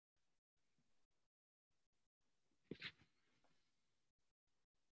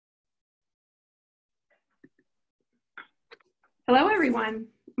Hello, everyone.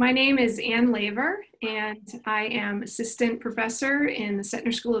 My name is Ann Laver, and I am assistant professor in the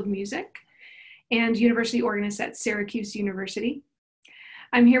Setner School of Music and university organist at Syracuse University.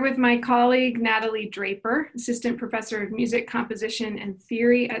 I'm here with my colleague, Natalie Draper, assistant professor of music, composition, and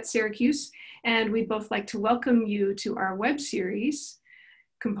theory at Syracuse, and we'd both like to welcome you to our web series,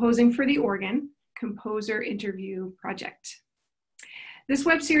 Composing for the Organ, Composer Interview Project. This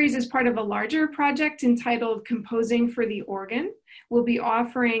web series is part of a larger project entitled Composing for the Organ. We'll be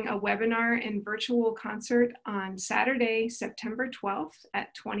offering a webinar and virtual concert on Saturday, September 12th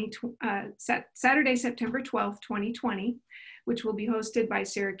at 2020, which will be hosted by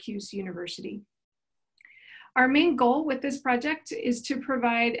Syracuse University. Our main goal with this project is to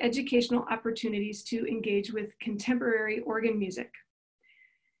provide educational opportunities to engage with contemporary organ music.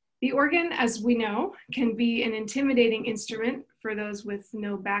 The organ, as we know, can be an intimidating instrument for those with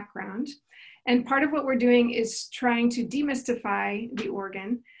no background. And part of what we're doing is trying to demystify the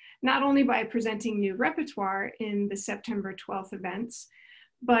organ, not only by presenting new repertoire in the September 12th events,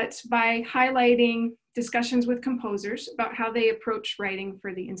 but by highlighting discussions with composers about how they approach writing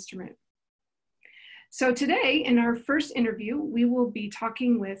for the instrument. So today, in our first interview, we will be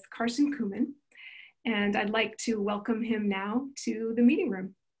talking with Carson Cooman, and I'd like to welcome him now to the meeting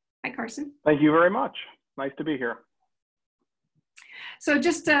room. Hi, Carson. Thank you very much. Nice to be here. So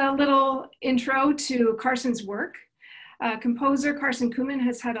just a little intro to Carson's work. Composer Carson Cooman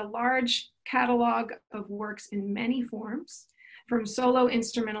has had a large catalog of works in many forms, from solo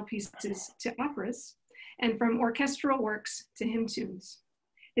instrumental pieces to operas, and from orchestral works to hymn tunes.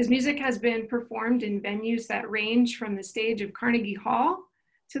 His music has been performed in venues that range from the stage of Carnegie Hall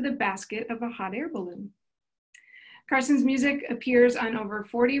to the basket of a hot air balloon. Carson's music appears on over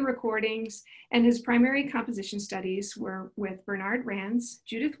 40 recordings, and his primary composition studies were with Bernard Rands,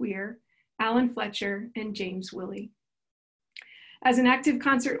 Judith Weir, Alan Fletcher, and James Willey. As an active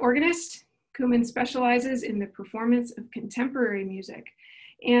concert organist, Cooman specializes in the performance of contemporary music,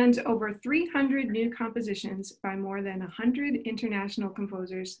 and over 300 new compositions by more than 100 international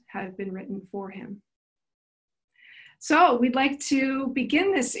composers have been written for him. So we'd like to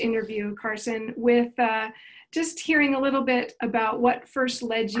begin this interview, Carson, with just hearing a little bit about what first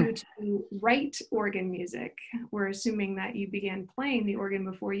led you to write organ music. We're assuming that you began playing the organ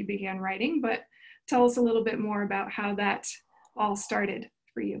before you began writing, but tell us a little bit more about how that all started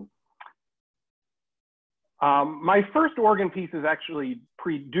for you. My first organ pieces actually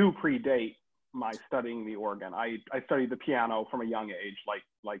predate my studying the organ. I studied the piano from a young age,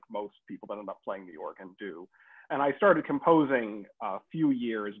 like most people that end up playing the organ do. And I started composing a few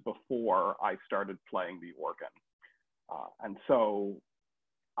years before I started playing the organ. And so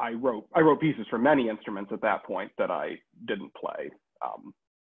I wrote pieces for many instruments at that point that I didn't play.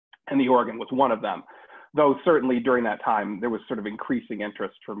 And the organ was one of them. Though certainly during that time, there was sort of increasing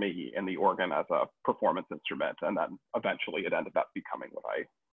interest for me in the organ as a performance instrument. And then eventually it ended up becoming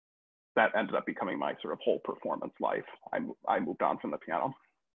that ended up becoming my sort of whole performance life. I moved on from the piano.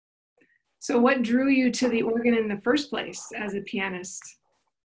 So what drew you to the organ in the first place as a pianist?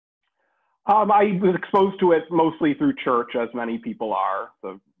 I was exposed to it mostly through church, as many people are,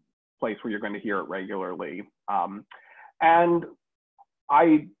 the place where you're going to hear it regularly. And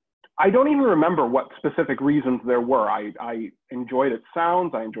I don't even remember what specific reasons there were. I enjoyed its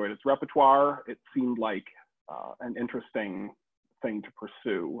sounds, I enjoyed its repertoire. It seemed like an interesting thing to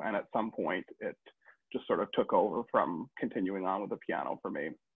pursue. And at some point, it just sort of took over from continuing on with the piano for me.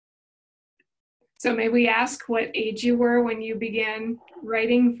 So may we ask what age you were when you began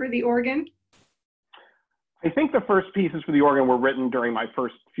writing for the organ? I think the first pieces for the organ were written during my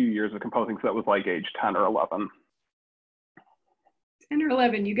first few years of composing, so that was like age 10 or 11. 10 or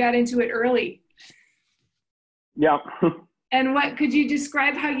 11, you got into it early. Yeah. And what, could you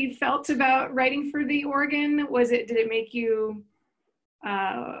describe how you felt about writing for the organ? Did it make you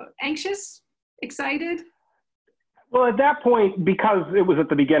anxious, excited? Well, at that point, because it was at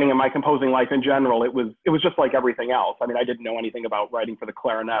the beginning of my composing life in general, it was just like everything else. I mean, I didn't know anything about writing for the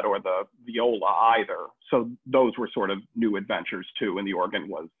clarinet or the viola either. So those were sort of new adventures too, and the organ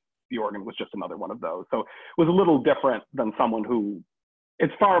was just another one of those. So it was a little different than someone who,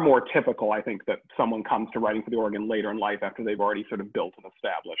 it's far more typical, I think, that someone comes to writing for the organ later in life after they've already sort of built an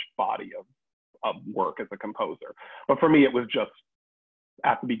established body of work as a composer. But for me, it was just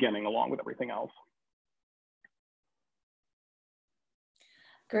at the beginning along with everything else.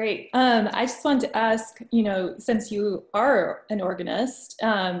 Great. I just wanted to ask, since you are an organist,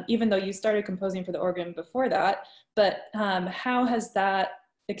 even though you started composing for the organ before that, but how has that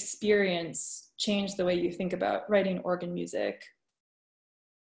experience changed the way you think about writing organ music?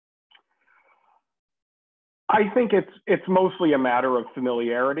 I think it's mostly a matter of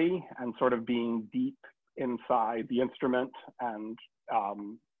familiarity and sort of being deep inside the instrument, and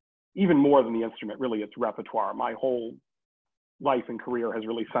even more than the instrument, really its repertoire. My whole life and career has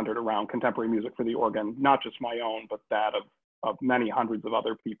really centered around contemporary music for the organ, not just my own, but that of many hundreds of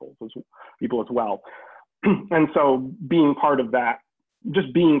other people as well. And so being part of that,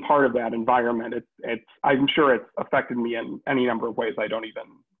 just being part of that environment, I'm sure it's affected me in any number of ways I don't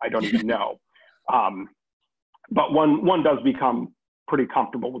even know. But one does become pretty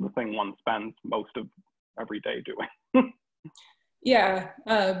comfortable with the thing one spends most of every day doing. Yeah,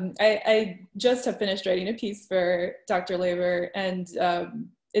 I just have finished writing a piece for Dr. Laver, and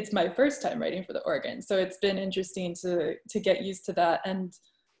it's my first time writing for the organ, so it's been interesting to get used to that. And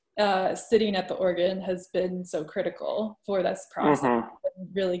sitting at the organ has been so critical for this process, and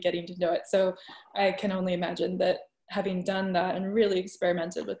really getting to know it. So I can only imagine that having done that and really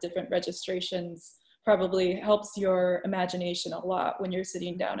experimented with different registrations probably helps your imagination a lot when you're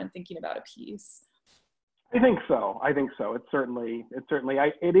sitting down and thinking about a piece. I think so. I think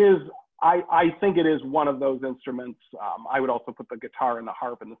it is one of those instruments. I would also put the guitar and the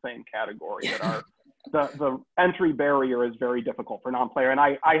harp in the same category, that are the entry barrier is very difficult for non-player. And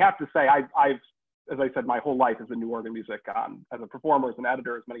I have to say, I've, as I said, my whole life has been new organ music, as a performer, as an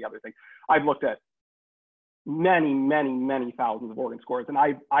editor, as many other things. I've looked at many thousands of organ scores, and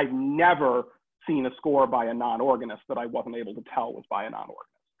I've never seen a score by a non-organist that I wasn't able to tell was by a non-organist.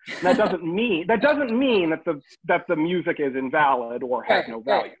 And that doesn't mean that the music is invalid or has no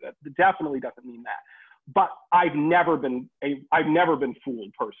value. That definitely doesn't mean that. But I've never been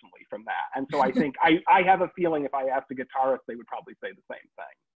fooled personally from that. And so I think I have a feeling if I asked a guitarist, they would probably say the same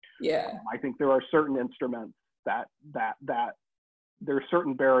thing. Yeah. I think there are certain instruments that there are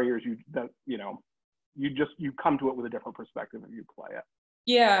certain barriers you come to it with a different perspective if you play it.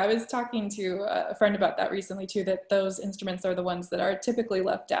 Yeah, I was talking to a friend about that recently too, that those instruments are the ones that are typically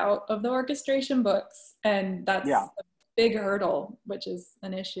left out of the orchestration books, and that's a big hurdle, which is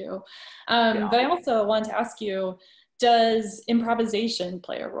an issue. But I also want to ask you, does improvisation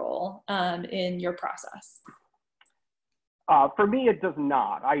play a role in your process? For me, it does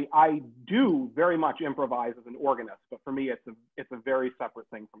not. I do very much improvise as an organist, but for me, it's a very separate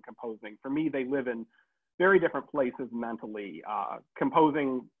thing from composing. For me, they live in very different places mentally.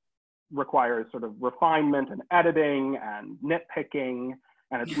 Composing requires sort of refinement and editing and nitpicking,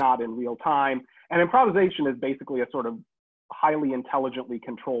 and it's not in real time. And improvisation is basically a sort of highly intelligently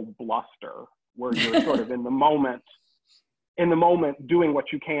controlled bluster, where you're sort of in the moment doing what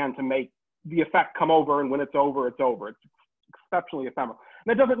you can to make the effect come over, and when it's over, it's over. It's exceptionally ephemeral.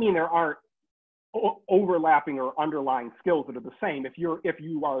 And that doesn't mean there aren't overlapping or underlying skills that are the same. If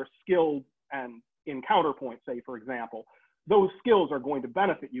you are skilled and in counterpoint, say, for example, those skills are going to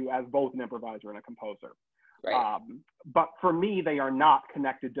benefit you as both an improviser and a composer. Right. But for me, they are not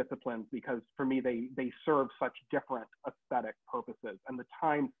connected disciplines, because for me, they serve such different aesthetic purposes, and the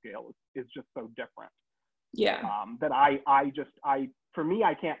time scale is just so different. Yeah. That for me,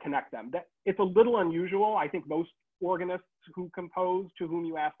 I can't connect them. That it's a little unusual. I think most organists who compose, to whom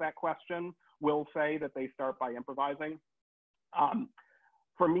you ask that question, will say that they start by improvising.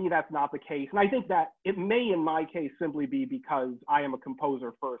 For me, that's not the case. And I think that it may, in my case, simply be because I am a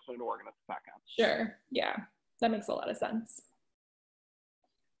composer first and an organist second. Sure. Yeah, that makes a lot of sense.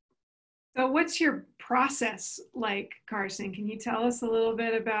 So what's your process like, Carson? Can you tell us a little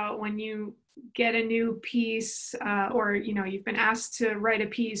bit about when you get a new piece, or you've been asked to write a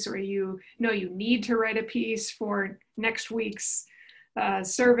piece, or you need to write a piece for next week's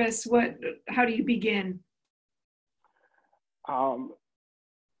service? How do you begin?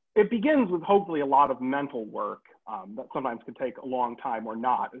 It begins with hopefully a lot of mental work that sometimes can take a long time or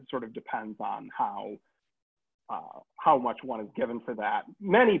not. It sort of depends on how much one is given for that.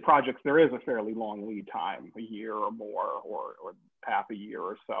 Many projects, there is a fairly long lead time, a year or more, or half a year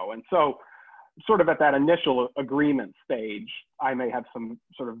or so. And so sort of at that initial agreement stage, I may have some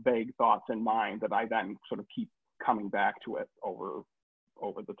sort of vague thoughts in mind that I then sort of keep coming back to it over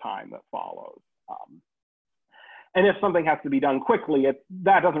the time that follows. And if something has to be done quickly,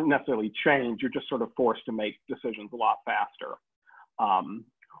 that doesn't necessarily change. You're just sort of forced to make decisions a lot faster.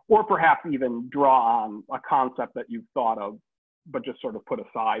 Or perhaps even draw on a concept that you've thought of, but just sort of put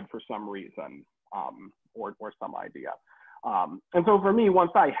aside for some reason, or some idea. And so for me,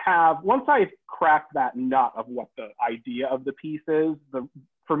 once I've cracked that nut of what the idea of the piece is,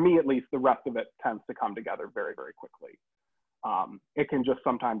 for me at least, the rest of it tends to come together very, very quickly. It can just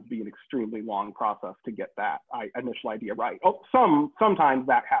sometimes be an extremely long process to get that initial idea right. Sometimes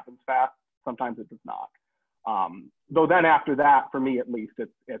that happens fast, sometimes it does not. Though then after that, for me at least,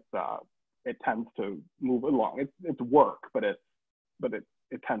 it's it tends to move along. It's work, but it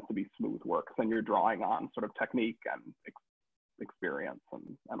tends to be smooth work. Then you're drawing on sort of technique and experience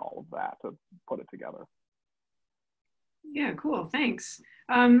and all of that to put it together. Yeah, cool, thanks.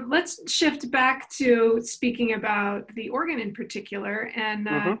 Let's shift back to speaking about the organ in particular.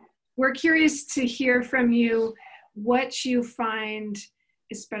 And we're curious to hear from you what you find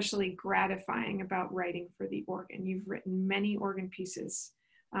especially gratifying about writing for the organ. You've written many organ pieces.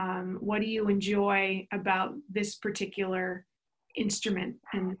 What do you enjoy about this particular instrument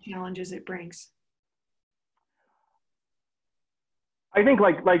and the challenges it brings? I think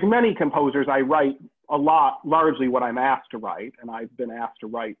like many composers, I write a lot, largely what I'm asked to write, and I've been asked to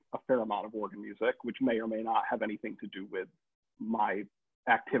write a fair amount of organ music, which may or may not have anything to do with my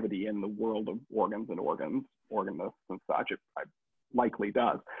activity in the world of organs and organists and such. It likely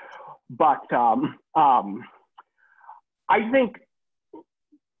does. But I think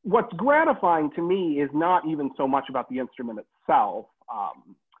what's gratifying to me is not even so much about the instrument itself,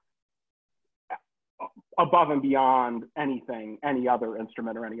 above and beyond anything, any other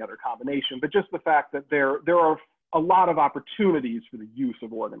instrument or any other combination, but just the fact that there are a lot of opportunities for the use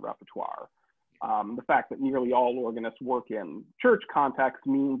of organ repertoire. The fact that nearly all organists work in church context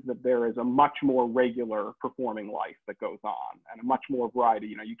means that there is a much more regular performing life that goes on and a much more variety.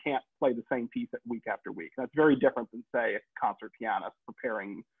 You know, you can't play the same piece week after week. That's very different than, say, a concert pianist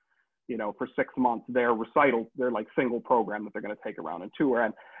preparing, you know, for 6 months, their recital, their like single program that they're going to take around and tour.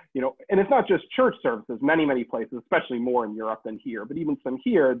 And, you know, and it's not just church services, many places, especially more in Europe than here, but even some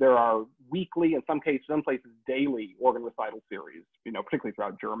here, there are weekly, in some cases, some places daily organ recital series, you know, particularly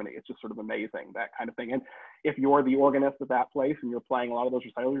throughout Germany. It's just sort of amazing, that kind of thing. And if you're the organist at that place and you're playing a lot of those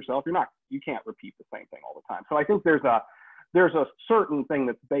recitals yourself, you can't repeat the same thing all the time. So I think there's a certain thing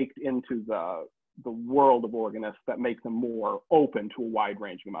that's baked into the world of organists that make them more open to a wide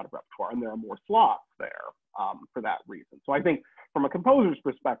ranging amount of repertoire, and there are more slots there for that reason. So I think from a composer's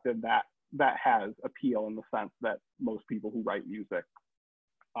perspective, that has appeal in the sense that most people who write music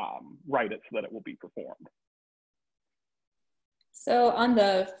write it so that it will be performed. So on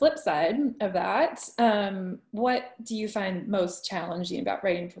the flip side of that, what do you find most challenging about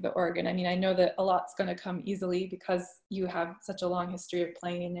writing for the organ? I mean, I know that a lot's going to come easily because you have such a long history of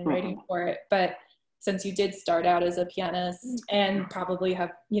playing and writing for it, but since you did start out as a pianist and probably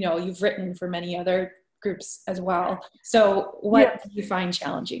have, you know, you've written for many other groups as well. So what do you find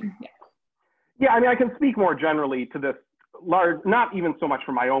challenging? Yeah, I mean, I can speak more generally to this large, not even so much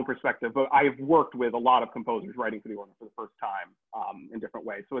from my own perspective, but I've worked with a lot of composers writing for the organ for the first time in different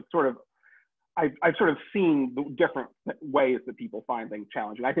ways. So it's sort of, I've sort of seen the different ways that people find things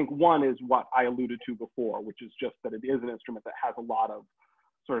challenging. I think one is what I alluded to before, which is just that it is an instrument that has a lot of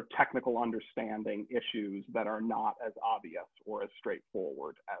sort of technical understanding issues that are not as obvious or as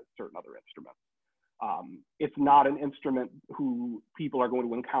straightforward as certain other instruments. It's not an instrument who people are going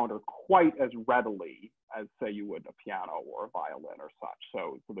to encounter quite as readily as, say, you would a piano or a violin or such.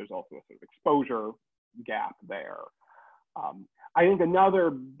 So there's also a sort of exposure gap there. I think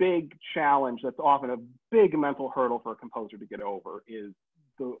another big challenge that's often a big mental hurdle for a composer to get over is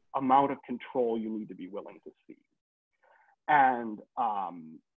the amount of control you need to be willing to see. And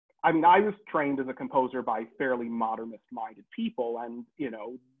I mean, I was trained as a composer by fairly modernist-minded people, and you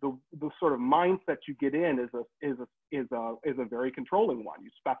know, the sort of mindset you get in is a very controlling one. You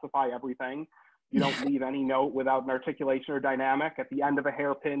specify everything. You don't leave any note without an articulation or dynamic. At the end of a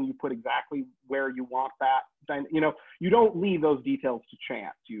hairpin, you put exactly where you want that. You know, you don't leave those details to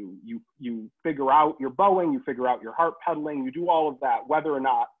chance. You figure out your bowing, you figure out your harp pedaling, you do all of that, whether or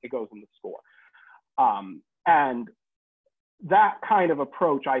not it goes in the score. And that kind of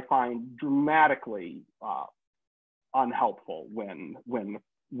approach I find dramatically unhelpful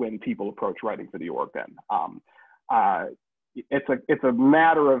when people approach writing for the organ. It's a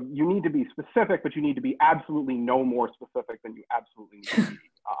matter of, you need to be specific, but you need to be absolutely no more specific than you absolutely need to be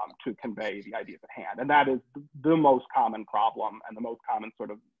to convey the ideas at hand. And that is the most common problem and the most common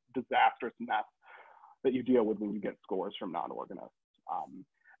sort of disastrous mess that you deal with when you get scores from non-organists.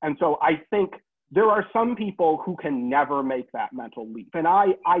 And so I think there are some people who can never make that mental leap. And I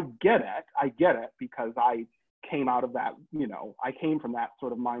get it because I came out of that, you know, I came from that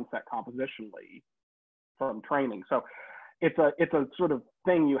sort of mindset compositionally from training. So it's a sort of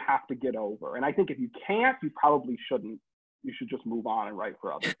thing you have to get over. And I think if you can't, you probably shouldn't. You should just move on and write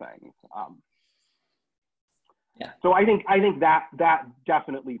for other things. Yeah. So I think that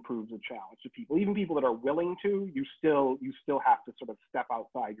definitely proves a challenge to people. Even people that are willing to, you still have to sort of step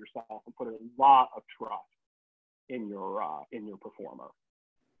outside yourself and put a lot of trust in your performer.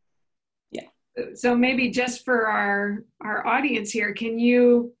 Yeah. So maybe just for our audience here, can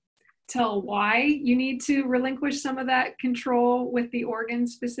you tell why you need to relinquish some of that control with the organ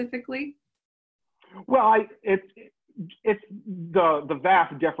specifically? Well, it's the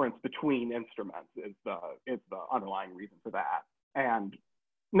vast difference between instruments is the underlying reason for that, and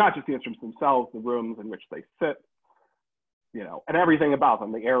not just the instruments themselves, the rooms in which they sit, you know, and everything about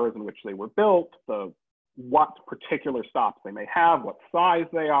them, the eras in which they were built, what particular stops they may have, what size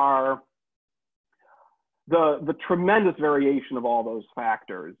they are. The tremendous variation of all those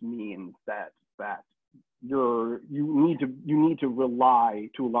factors means that you need to rely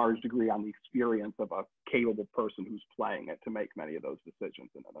to a large degree on the experience of a capable person who's playing it to make many of those decisions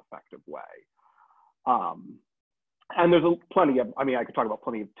in an effective way. And there's plenty of, I mean, I could talk about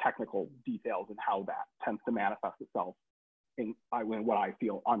plenty of technical details and how that tends to manifest itself in what I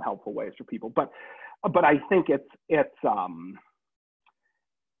feel unhelpful ways for people. But I think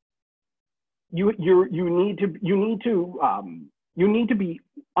you need to be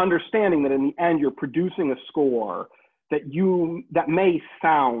understanding that in the end you're producing a score that may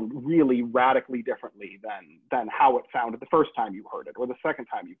sound really radically differently than how it sounded the first time you heard it or the second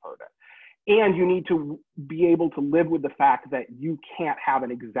time you heard it. And you need to be able to live with the fact that you can't have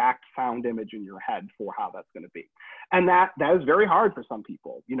an exact sound image in your head for how that's going to be. And that is very hard for some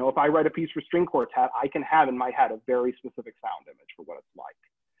people. You know, if I write a piece for string quartet, I can have in my head a very specific sound image for what it's like.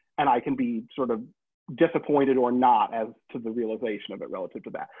 And I can be sort of disappointed or not as to the realization of it relative to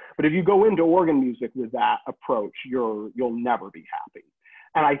that. But if you go into organ music with that approach, you'll never be happy.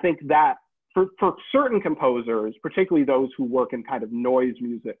 And I think that for certain composers, particularly those who work in kind of noise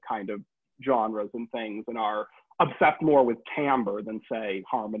music kind of genres and things and are obsessed more with timbre than say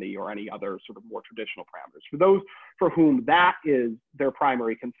harmony or any other sort of more traditional parameters, for those for whom that is their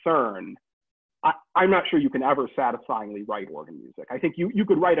primary concern, I'm not sure you can ever satisfyingly write organ music. I think you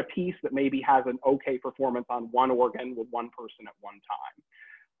could write a piece that maybe has an okay performance on one organ with one person at one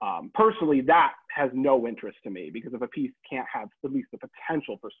time. Personally, that has no interest to me, because if a piece can't have at least the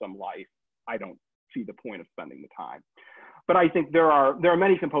potential for some life, I don't see the point of spending the time. But I think there are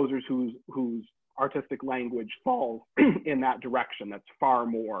many composers whose artistic language falls in that direction. That's far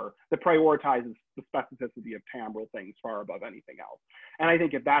more, that prioritizes the specificity of timbral things far above anything else. And I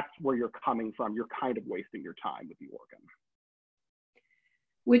think if that's where you're coming from, you're kind of wasting your time with the organ.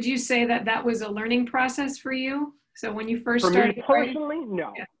 Would you say that was a learning process for you? So when you first for started me personally,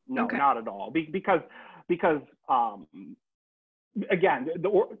 no, yeah. No, okay. Not at all. Because again,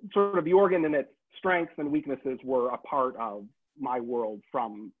 sort of the organ and its strengths and weaknesses were a part of my world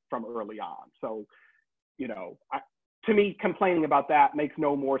from early on. So, you know, to me, complaining about that makes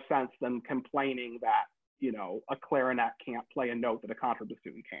no more sense than complaining that, you know, a clarinet can't play a note that a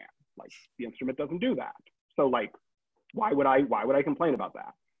contrabassoon can. Like, the instrument doesn't do that. So, like, why would I complain about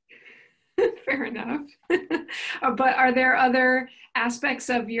that? Fair enough. But are there other aspects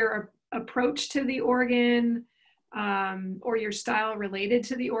of your approach to the organ or your style related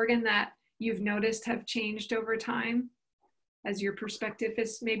to the organ that you've noticed have changed over time as your perspective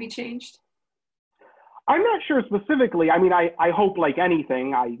has maybe changed? I'm not sure specifically. I mean, I hope, like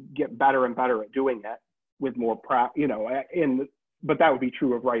anything, I get better and better at doing it with more you know, but that would be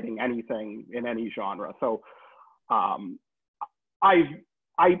true of writing anything in any genre. So I'm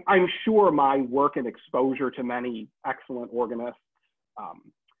sure my work and exposure to many excellent organists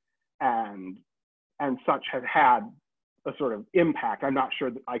and such have had a sort of impact. I'm not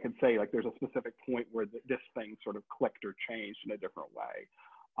sure that I could say like there's a specific point where this thing sort of clicked or changed in a different way.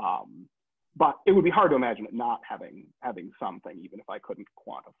 But it would be hard to imagine it not having something, even if I couldn't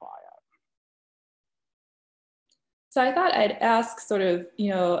quantify it. So I thought I'd ask sort of, you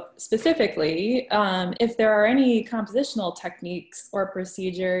know, specifically, if there are any compositional techniques or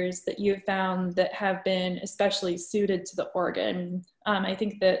procedures that you've found that have been especially suited to the organ. I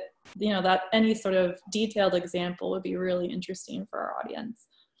think that, you know, that any sort of detailed example would be really interesting for our audience.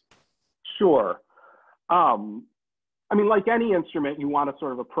 Sure. I mean, like any instrument, you want to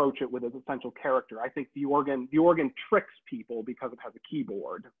sort of approach it with its essential character. I think the organ tricks people because it has a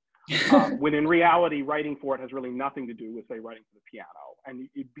keyboard. When in reality, writing for it has really nothing to do with, say, writing for the piano. And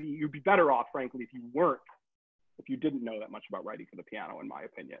you'd be better off, frankly, if you didn't know that much about writing for the piano, in my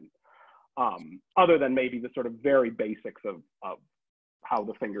opinion, other than maybe the sort of very basics of how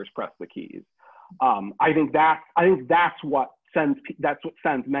the fingers press the keys. I think that's what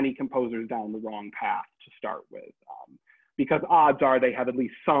sends many composers down the wrong path to start with, because odds are they have at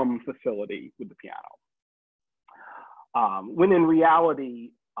least some facility with the piano. When in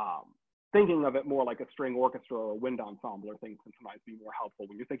reality, thinking of it more like a string orchestra or a wind ensemble or things can sometimes be more helpful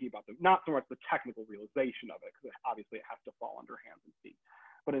when you're thinking about not so much the technical realization of it, because obviously it has to fall under hands and feet,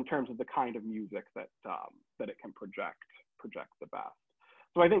 but in terms of the kind of music that it can project the best.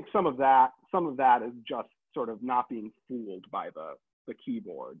 So I think some of that is just sort of not being fooled by the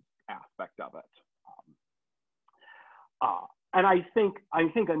keyboard aspect of it. And I think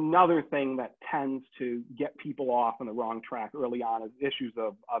another thing that tends to get people off on the wrong track early on is issues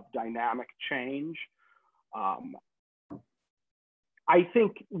of dynamic change. I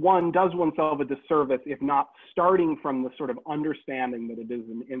think one does oneself a disservice if not starting from the sort of understanding that it is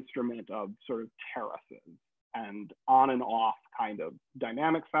an instrument of sort of terraces and on and off kind of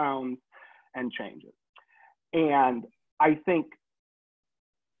dynamic sounds and changes. And I think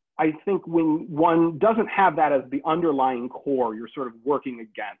when one doesn't have that as the underlying core, you're sort of working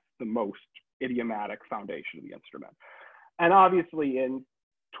against the most idiomatic foundation of the instrument. And obviously in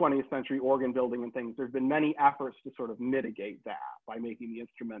 20th century organ building and things, there's been many efforts to sort of mitigate that by making the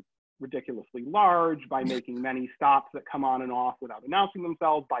instrument ridiculously large, by making many stops that come on and off without announcing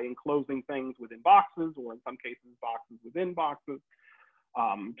themselves, by enclosing things within boxes, or in some cases boxes within boxes,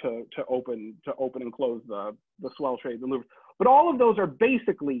 to open and close the swell trades and louvers. But all of those are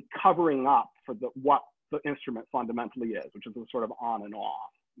basically covering up for what the instrument fundamentally is, which is a sort of on and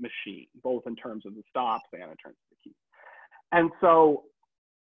off machine, both in terms of the stops and in terms of the keys. And so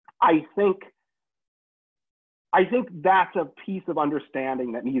I think that's a piece of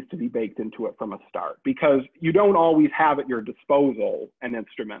understanding that needs to be baked into it from a start, because you don't always have at your disposal an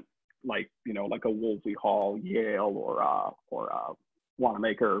instrument like a Wolsey Hall, Yale, or a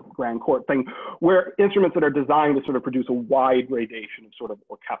Wanamaker Grand Court thing, where instruments that are designed to sort of produce a wide gradation of sort of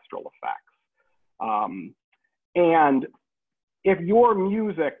orchestral effects. And if your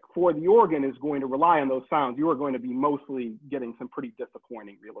music for the organ is going to rely on those sounds, you are going to be mostly getting some pretty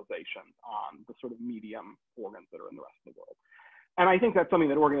disappointing realizations on the sort of medium organs that are in the rest of the world. And I think that's something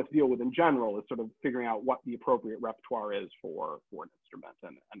that organists deal with in general, is sort of figuring out what the appropriate repertoire is for an instrument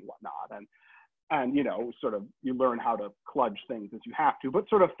and whatnot. And sort of you learn how to kludge things as you have to, but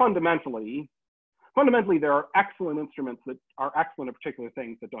sort of fundamentally there are excellent instruments that are excellent at particular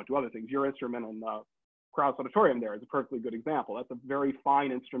things that don't do other things. Your instrument in the Krauss Auditorium there is a perfectly good example. That's a very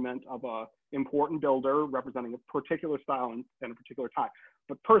fine instrument of a important builder representing a particular style and a particular time.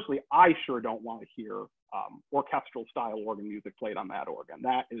 But personally, I sure don't want to hear orchestral style organ music played on that organ.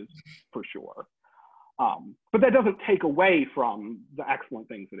 That is for sure. But that doesn't take away from the excellent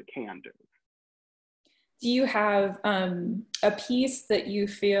things that it can do. Do you have a piece that you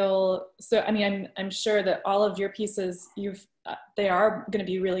feel, so I mean, I'm sure that all of your pieces, they are going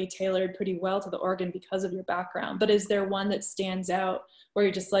to be really tailored pretty well to the organ because of your background, but is there one that stands out where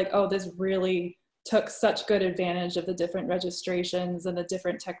you're just like, oh, this really took such good advantage of the different registrations and the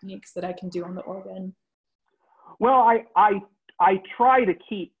different techniques that I can do on the organ? Well, I try to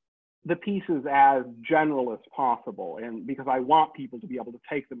keep the pieces as general as possible, and because I want people to be able to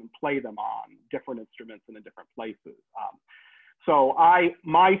take them and play them on different instruments and in different places. So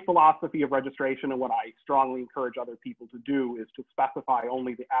my philosophy of registration, and what I strongly encourage other people to do, is to specify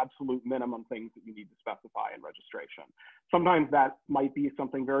only the absolute minimum things that you need to specify in registration. Sometimes that might be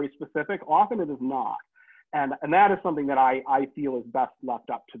something very specific, often it is not. And that is something that I feel is best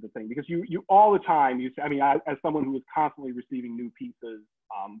left up to the thing, because you all the time, as someone who is constantly receiving new pieces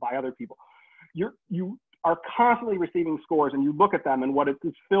by other people, you are constantly receiving scores, and you look at them, and what it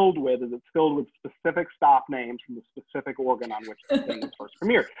is filled with is it's filled with specific stop names from the specific organ on which the thing was first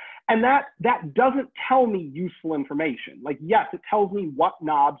premiered. And that doesn't tell me useful information. Like, yes, it tells me what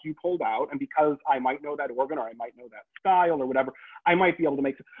knobs you pulled out, and because I might know that organ, or I might know that style or whatever, I might be able to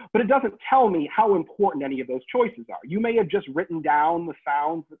make it, but it doesn't tell me how important any of those choices are. You may have just written down the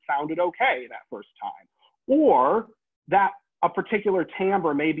sounds that sounded okay that first time, or that a particular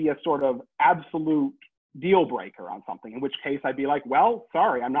timbre may be a sort of absolute deal breaker on something, in which case I'd be like, well,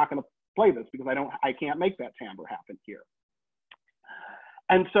 sorry, I'm not going to play this because I can't make that timbre happen here.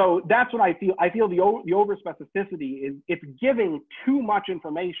 And so that's what I feel. I feel the over specificity is it's giving too much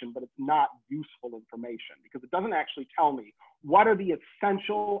information, but it's not useful information, because it doesn't actually tell me what are the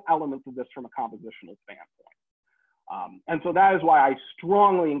essential elements of this from a compositional standpoint. And so that is why I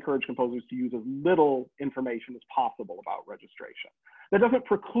strongly encourage composers to use as little information as possible about registration. That doesn't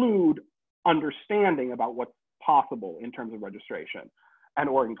preclude understanding about what's possible in terms of registration and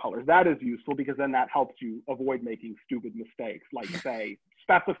organ colors. That is useful, because then that helps you avoid making stupid mistakes, like, say,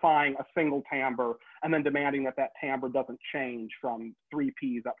 specifying a single timbre and then demanding that that timbre doesn't change from 3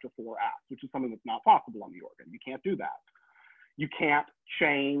 Ps up to 4 Fs, which is something that's not possible on the organ. You can't do that. You can't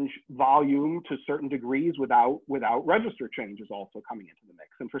change volume to certain degrees without register changes also coming into the mix.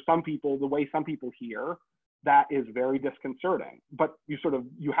 And for some people, the way some people hear, that is very disconcerting, but you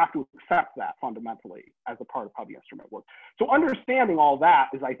have to accept that fundamentally as a part of how the instrument works. So understanding all that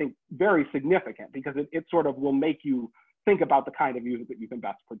is, I think, very significant, because it sort of will make you think about the kind of music that you can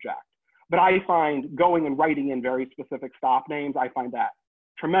best project. But I find going and writing in very specific stop names, I find that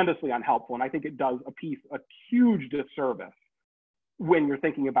tremendously unhelpful. And I think it does a huge disservice when you're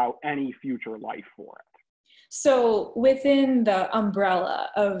thinking about any future life for it. So within the umbrella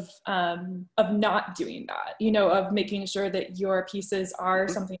of not doing that, you know, of making sure that your pieces are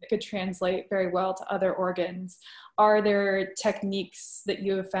something that could translate very well to other organs, are there techniques that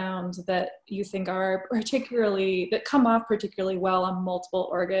you have found that you think are that come off particularly well on multiple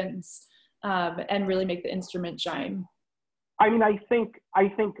organs and really make the instrument shine? I mean, I think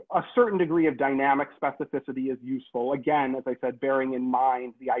a certain degree of dynamic specificity is useful. Again, as I said, bearing in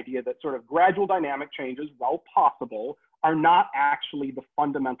mind the idea that sort of gradual dynamic changes, while possible, are not actually the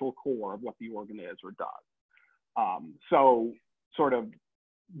fundamental core of what the organ is or does. So sort of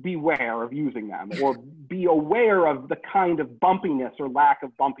beware of using them, or be aware of the kind of bumpiness or lack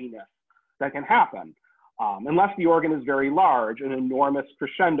of bumpiness that can happen. Unless the organ is very large, an enormous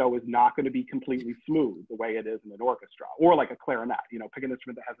crescendo is not going to be completely smooth the way it is in an orchestra, or like a clarinet. You know, pick an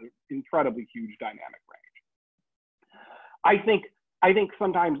instrument that has an incredibly huge dynamic range. I think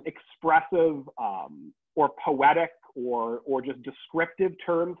sometimes expressive or poetic or just descriptive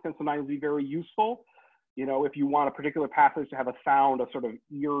terms can sometimes be very useful. You know, if you want a particular passage to have a sound, a sort of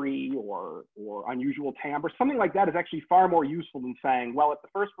eerie or unusual timbre, something like that is actually far more useful than saying, well, at the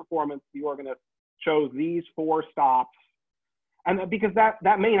first performance, the organist chose these 4 stops, and because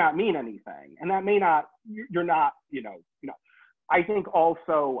that may not mean anything, and that may not, you're not, you know. I think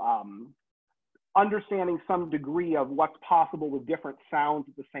also understanding some degree of what's possible with different sounds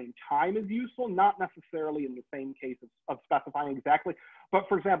at the same time is useful, not necessarily in the same case of specifying exactly, but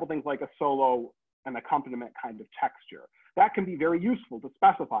for example, things like a solo and accompaniment kind of texture. That can be very useful to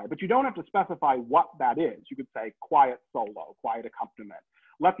specify, but you don't have to specify what that is. You could say quiet solo, quiet accompaniment.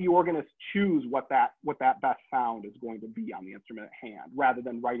 Let the organist choose what that best sound is going to be on the instrument at hand, rather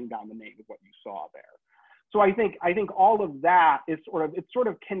than writing down the name of what you saw there. So I think all of that is sort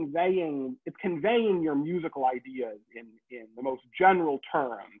of conveying your musical ideas in the most general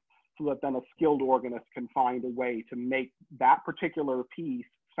terms, so that then a skilled organist can find a way to make that particular piece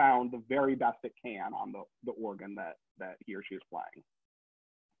sound the very best it can on the organ that he or she is playing.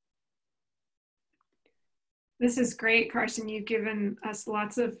 This is great, Carson. You've given us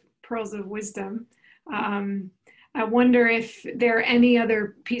lots of pearls of wisdom. I wonder if there are any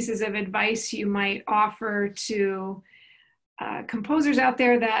other pieces of advice you might offer to composers out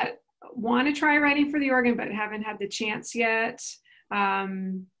there that want to try writing for the organ but haven't had the chance yet. Are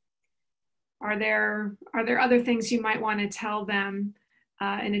there other things you might want to tell them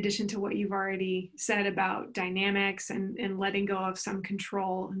in addition to what you've already said about dynamics and letting go of some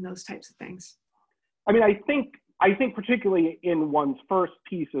control and those types of things? I mean, I think particularly in one's first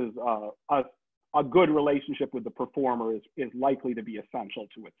pieces, a good relationship with the performer is likely to be essential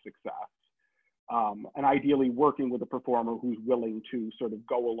to its success. And ideally working with a performer who's willing to sort of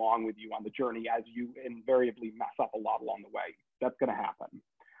go along with you on the journey as you invariably mess up a lot along the way. That's going to happen.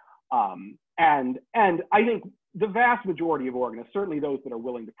 And I think the vast majority of organists, certainly those that are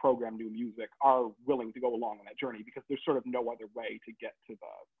willing to program new music, are willing to go along on that journey, because there's sort of no other way to get to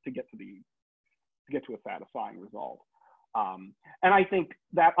a satisfying result. And I think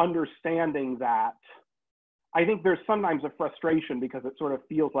that understanding that, I think there's sometimes a frustration because it sort of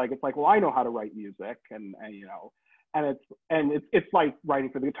feels like, it's like, well, I know how to write music, and you know, and it's like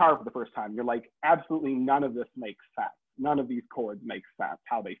writing for the guitar for the first time. You're like, absolutely none of this makes sense. None of these chords make sense,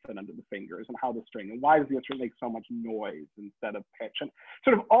 how they fit under the fingers and how the string, and why does the instrument make so much noise instead of pitch, and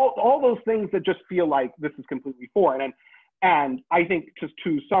sort of all those things that just feel like this is completely foreign. And I think just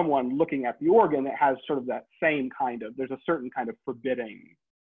to someone looking at the organ, it has sort of that same kind of, there's a certain kind of forbidding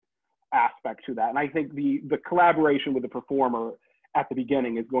aspect to that. And I think the collaboration with the performer at the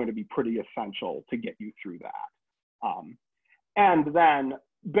beginning is going to be pretty essential to get you through that. And then,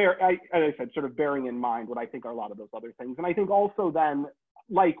 as I said, sort of bearing in mind what I think are a lot of those other things. And I think also then,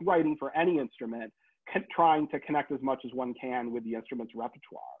 like writing for any instrument, trying to connect as much as one can with the instrument's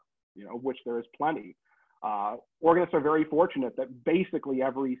repertoire, you know, of which there is plenty. Organists are very fortunate that basically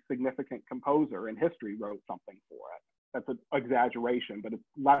every significant composer in history wrote something for it. That's an exaggeration, but it's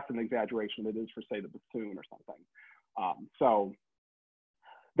less an exaggeration than it is for, say, the bassoon or something. So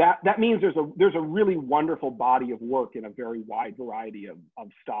that means there's a really wonderful body of work in a very wide variety of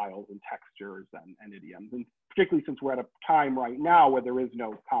styles and textures and idioms. And particularly since we're at a time right now where there is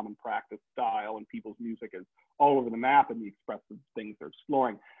no common practice style and people's music is all over the map and the expressive things they're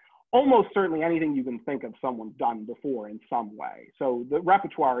exploring, almost certainly anything you can think of someone's done before in some way. So the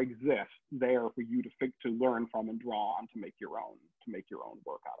repertoire exists there for you to learn from and draw on to make your own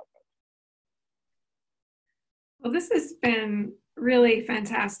work out of it. Well, this has been really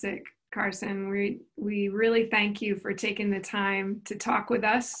fantastic, Carson. We really thank you for taking the time to talk with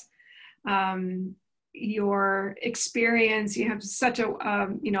us. Your experience, you have such a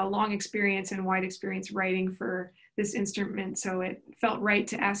long experience and wide experience writing for this instrument, so it felt right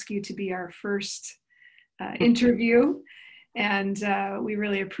to ask you to be our first interview, and we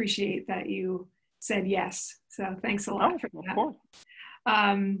really appreciate that you said yes. So thanks a lot for that. Of course.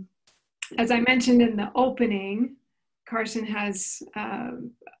 As I mentioned in the opening, Carson has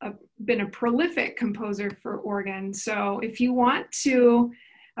been a prolific composer for organ. So if you want to,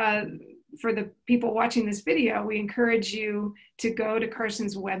 for the people watching this video, we encourage you to go to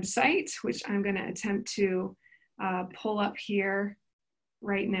Carson's website, which I'm going to attempt to pull up here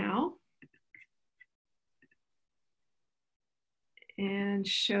right now and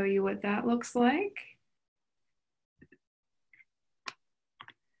show you what that looks like.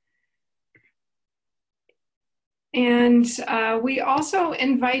 And we also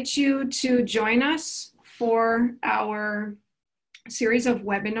invite you to join us for our series of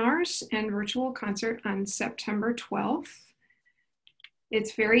webinars and virtual concert on September 12th.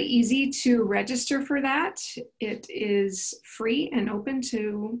 It's very easy to register for that. It is free and open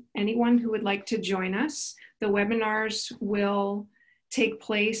to anyone who would like to join us. The webinars will take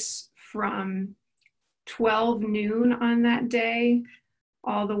place from 12 noon on that day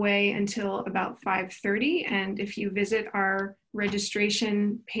all the way until about 5:30. And if you visit our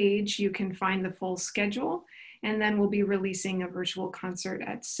registration page, you can find the full schedule. And then we'll be releasing a virtual concert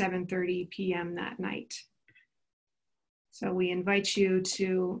at 7:30 p.m. that night. So we invite you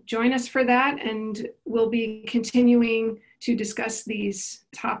to join us for that, and we'll be continuing to discuss these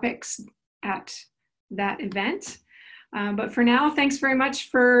topics at that event. But for now, thanks very much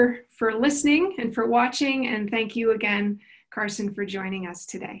for listening and for watching, and thank you again, Carson, for joining us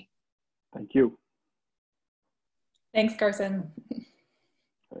today. Thank you. Thanks, Carson.